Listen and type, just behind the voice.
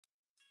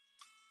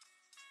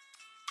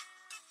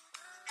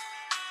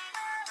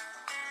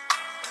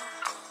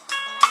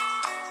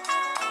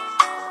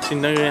c'est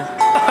une dinguerie.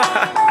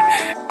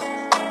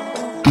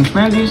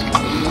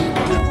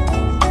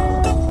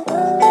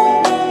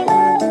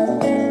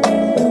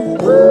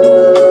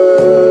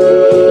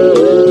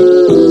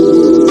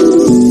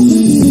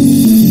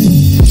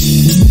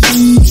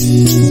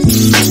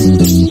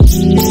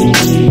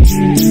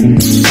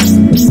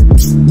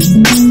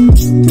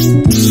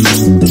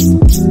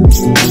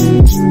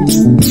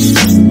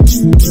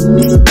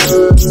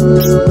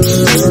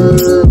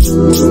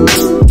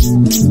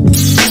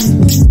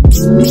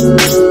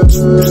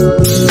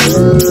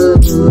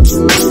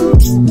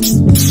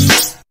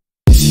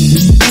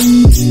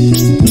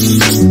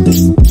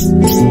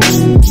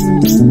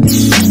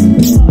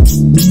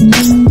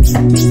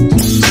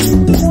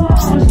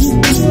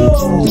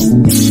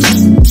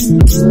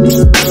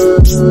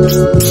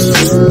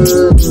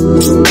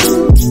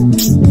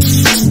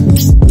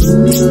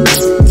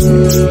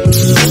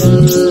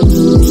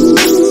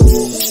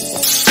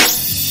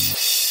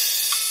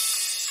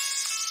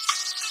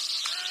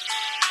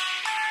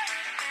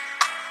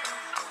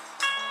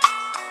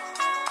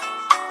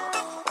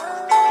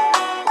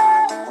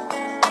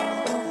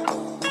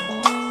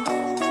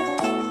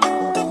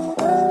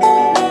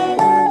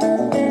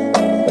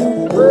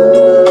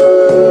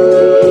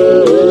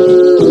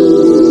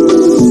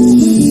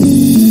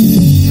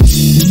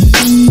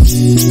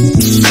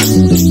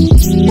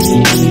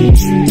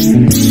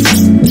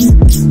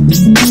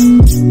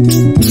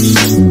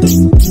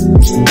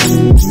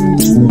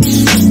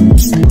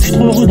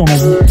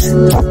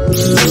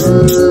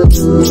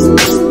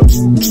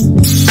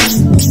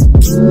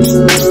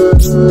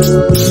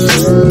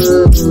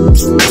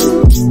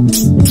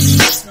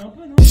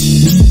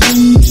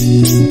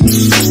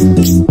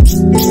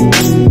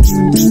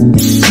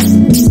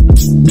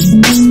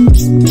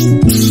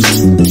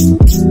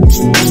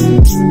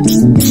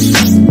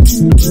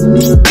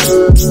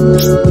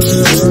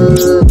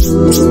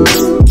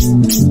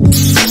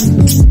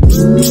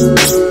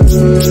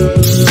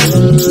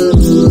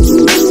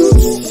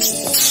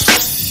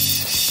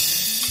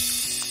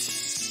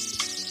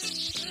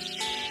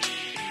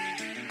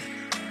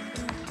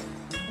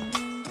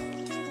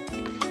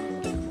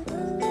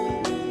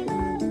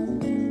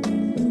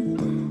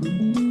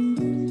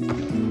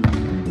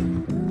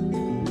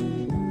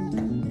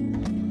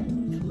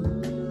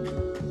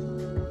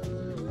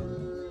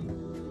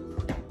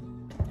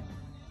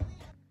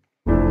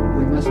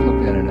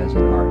 Look at it as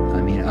an art.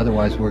 I mean,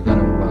 otherwise we're going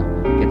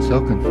to get so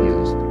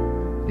confused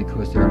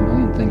because there are a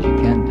million things you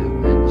can do,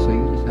 and so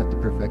you just have to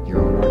perfect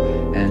your own art,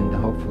 and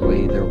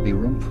hopefully there will be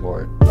room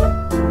for it.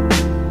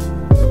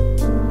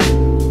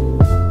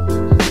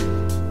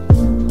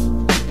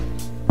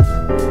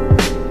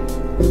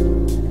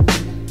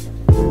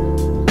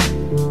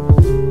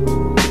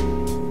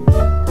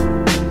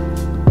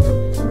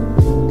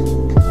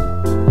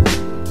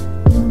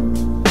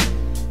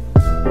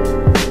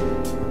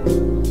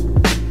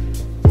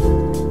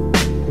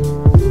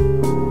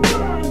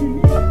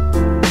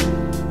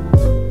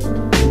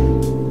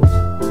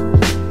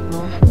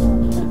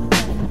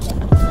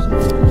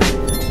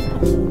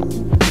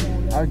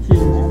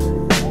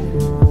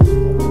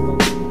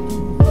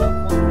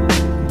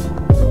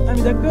 Ah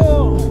mais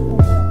d'accord.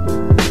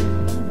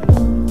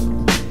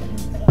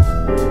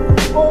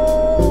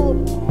 Oh.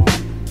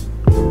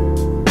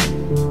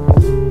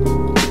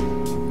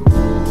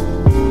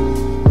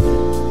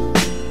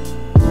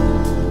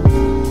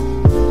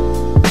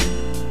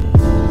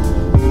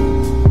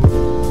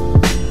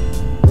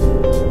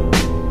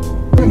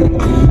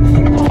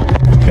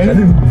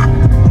 Salut.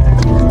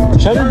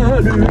 Salut.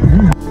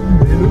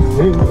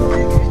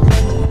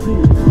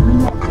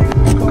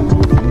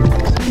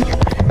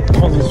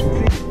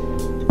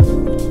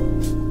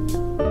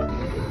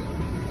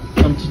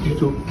 Un petit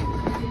tuto.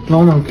 Là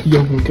on a un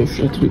client, on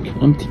cache un truc,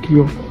 un petit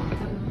client.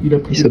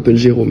 Il s'appelle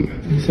Jérôme.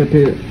 Il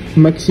s'appelle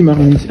Maxime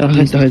Armis.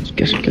 Arrête,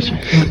 cache.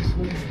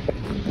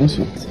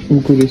 Ensuite,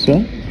 vous collez ça,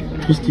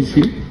 juste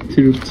ici,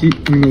 c'est le petit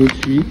numéro de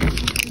suivi.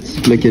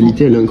 La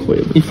qualité elle est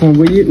incroyable. Il faut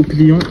envoyer au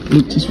client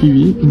le petit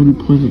suivi, vous lui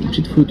prenez une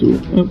petite photo,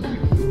 hop.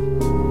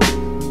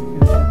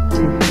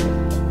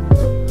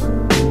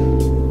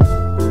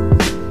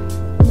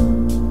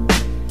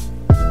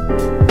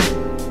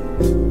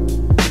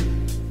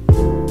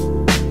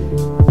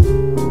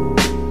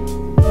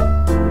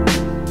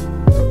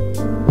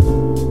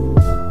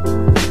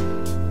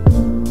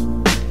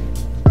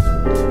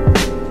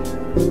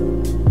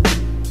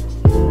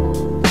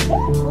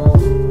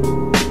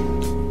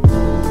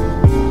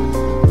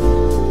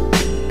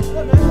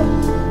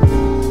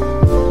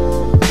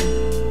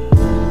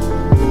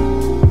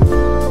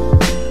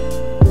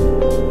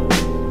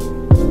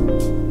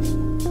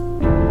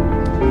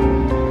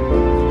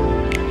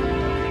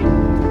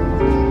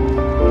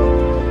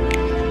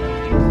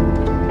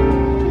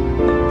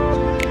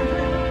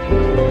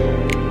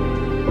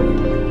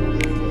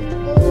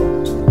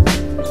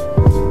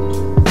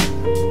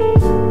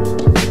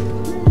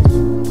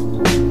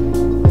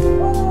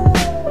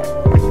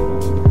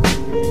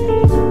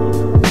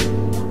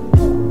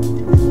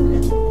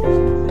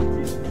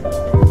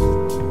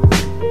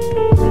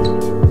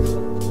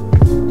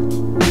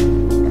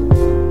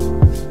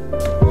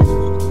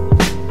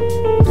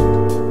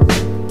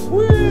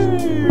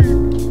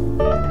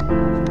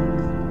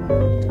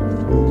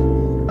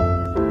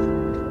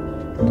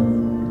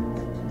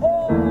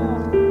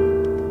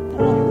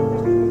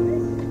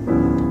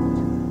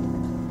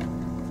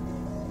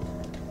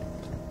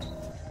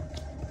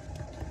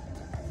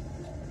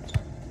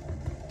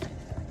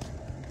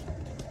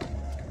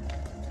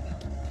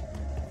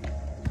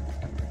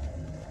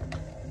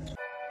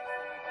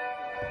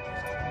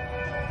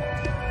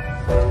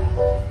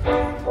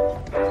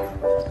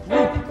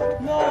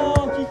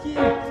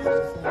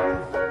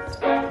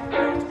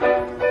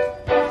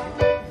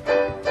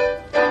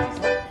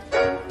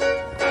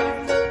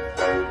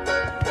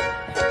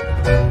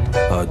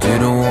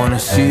 wanna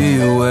see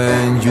you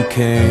when you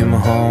came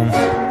home.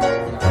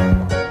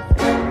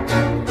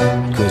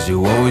 Cause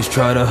you always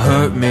try to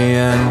hurt me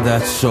and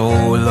that's so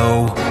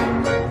low.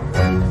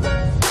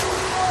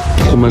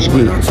 Fromage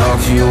bleu. Talk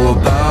to you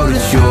about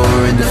it,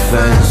 you're in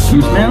defense.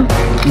 You smell?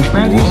 You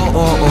smell it?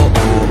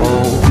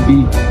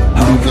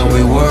 How can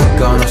we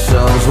work on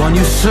ourselves when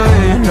you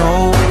say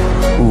no?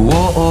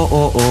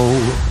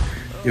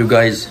 You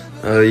guys,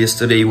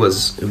 yesterday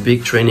was a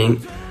big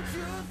training,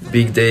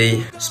 big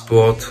day,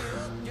 sport,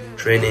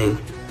 training.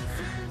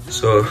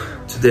 So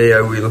today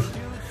I will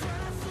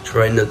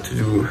try not to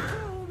do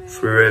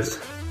 3 reps.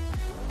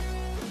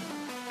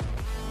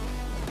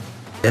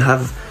 I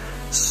have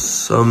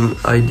some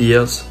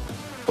ideas.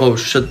 Oh,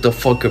 shut the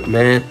fuck up,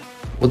 man.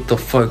 What the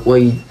fuck?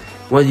 Why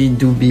did you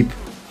do beep?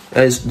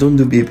 Guys, don't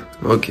do beep.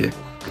 Okay,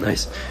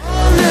 nice.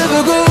 I'll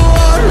never go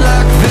on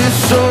like this,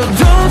 so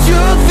don't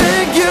you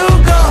think you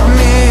got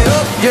me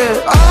up? Yeah,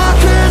 I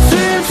can't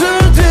seem to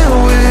deal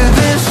with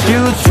this.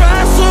 You try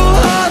so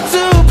hard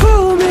to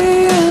pull me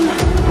in.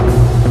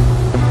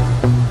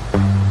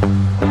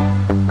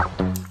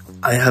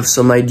 I have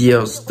some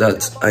ideas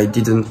that I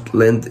didn't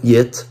land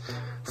yet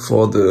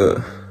for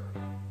the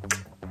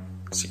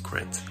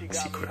secret.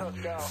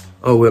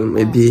 Oh well,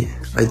 maybe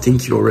I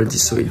think you already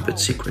saw it, but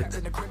secret.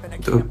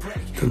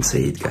 Don't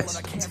say it, guys.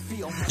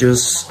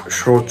 Just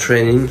short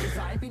training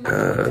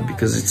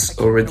because it's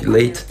already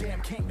late.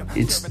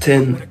 It's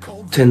 10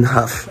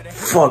 half.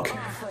 Fuck.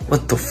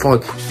 What the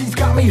fuck? She's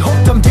got me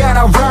hooked, I'm down,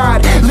 I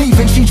ride.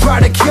 Leaving, she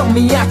tried to kill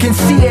me, I can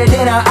see it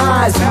in her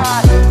eyes.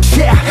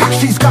 Yeah,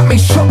 she's got me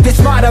shook, this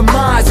my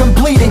demise. I'm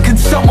bleeding, can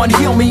someone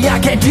heal me? I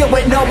can't deal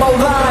with no more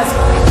lies.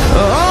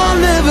 I'll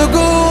never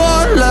go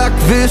on like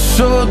this,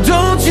 so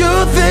don't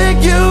you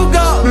think you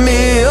got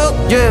me up?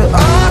 Yeah,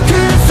 I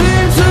can't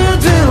seem to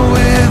deal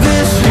with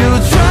this. You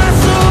try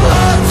so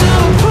hard to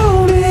pull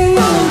me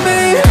on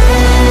me.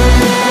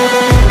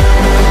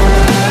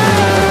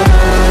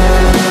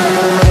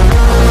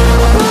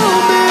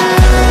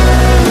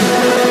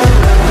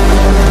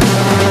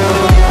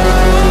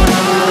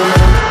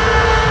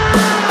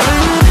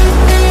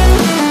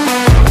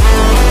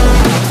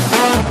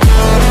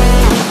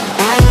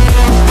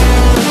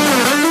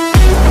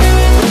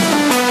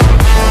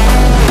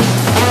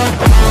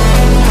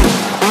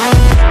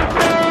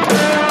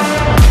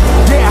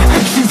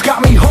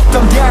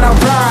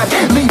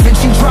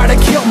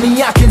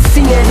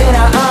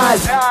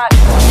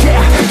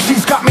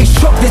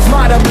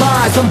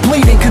 I'm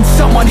bleeding, can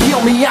someone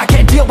heal me? I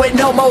can't deal with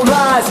no more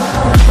lies.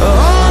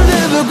 I'll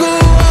never go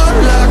on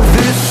like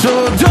this, so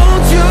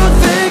don't you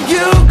think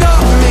you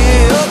got me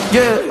up?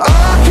 Yeah,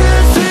 I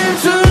can't seem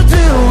to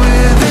deal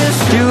with this.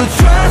 You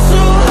try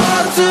so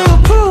hard to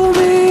pull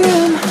me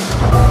in.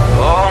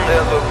 I'll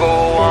never go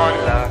on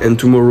like. And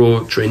tomorrow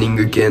training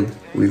again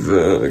with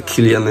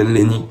Kylian and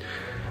Lenny.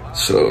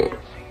 So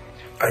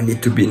I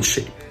need to be in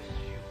shape.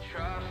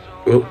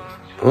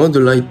 Oh, the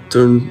light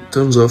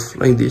turns off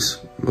like this.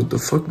 What the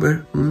fuck,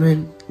 man?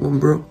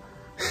 Bro.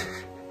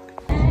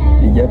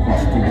 Les gars,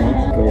 petite technique,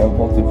 quand il y a un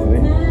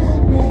portefeuille.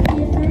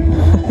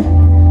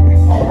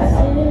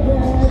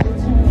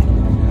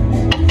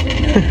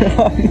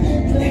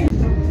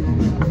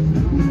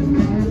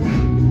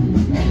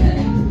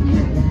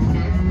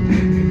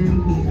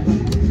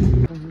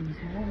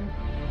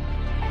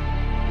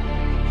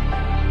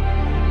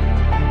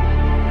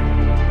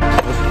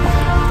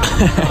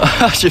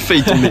 J'ai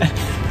failli tomber.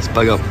 C'est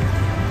pas grave.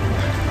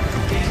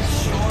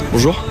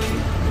 Bonjour.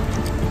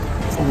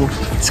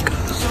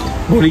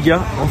 Bon les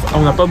gars,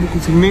 on n'a pas beaucoup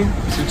filmé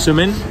cette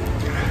semaine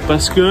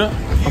parce que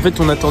en fait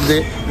on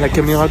attendait la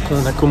caméra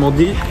qu'on a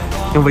commandée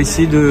et on va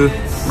essayer de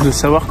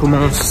savoir comment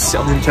on se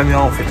sert d'une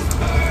caméra en fait.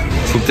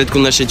 Faut peut-être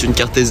qu'on achète une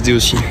carte SD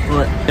aussi.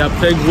 Ouais. Et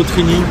après gros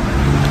training.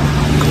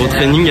 Gros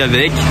training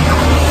avec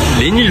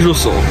Lenny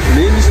Jossan.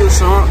 Lenny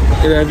Jossan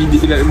et la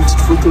petite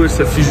photo elle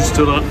s'affiche juste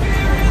là.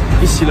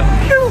 Ici là.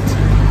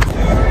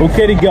 Ok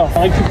les gars, on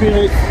va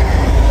récupérer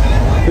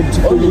le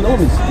petit colis. Non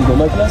mais c'était dans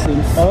ma classe.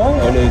 Ah ouais.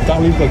 Elle est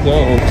tarlée papa,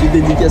 en petite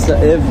dédicace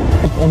à Eve.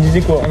 On disait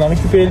quoi? On a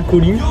récupéré le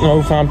colis, on va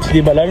vous faire un petit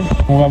déballage.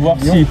 On va voir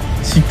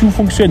si tout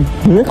fonctionne.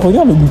 Le mec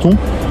regarde le bouton.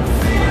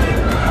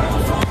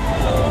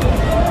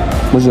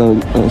 Moi j'ai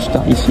un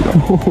star ici là.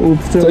 Oh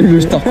putain. T'as eu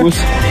le star post.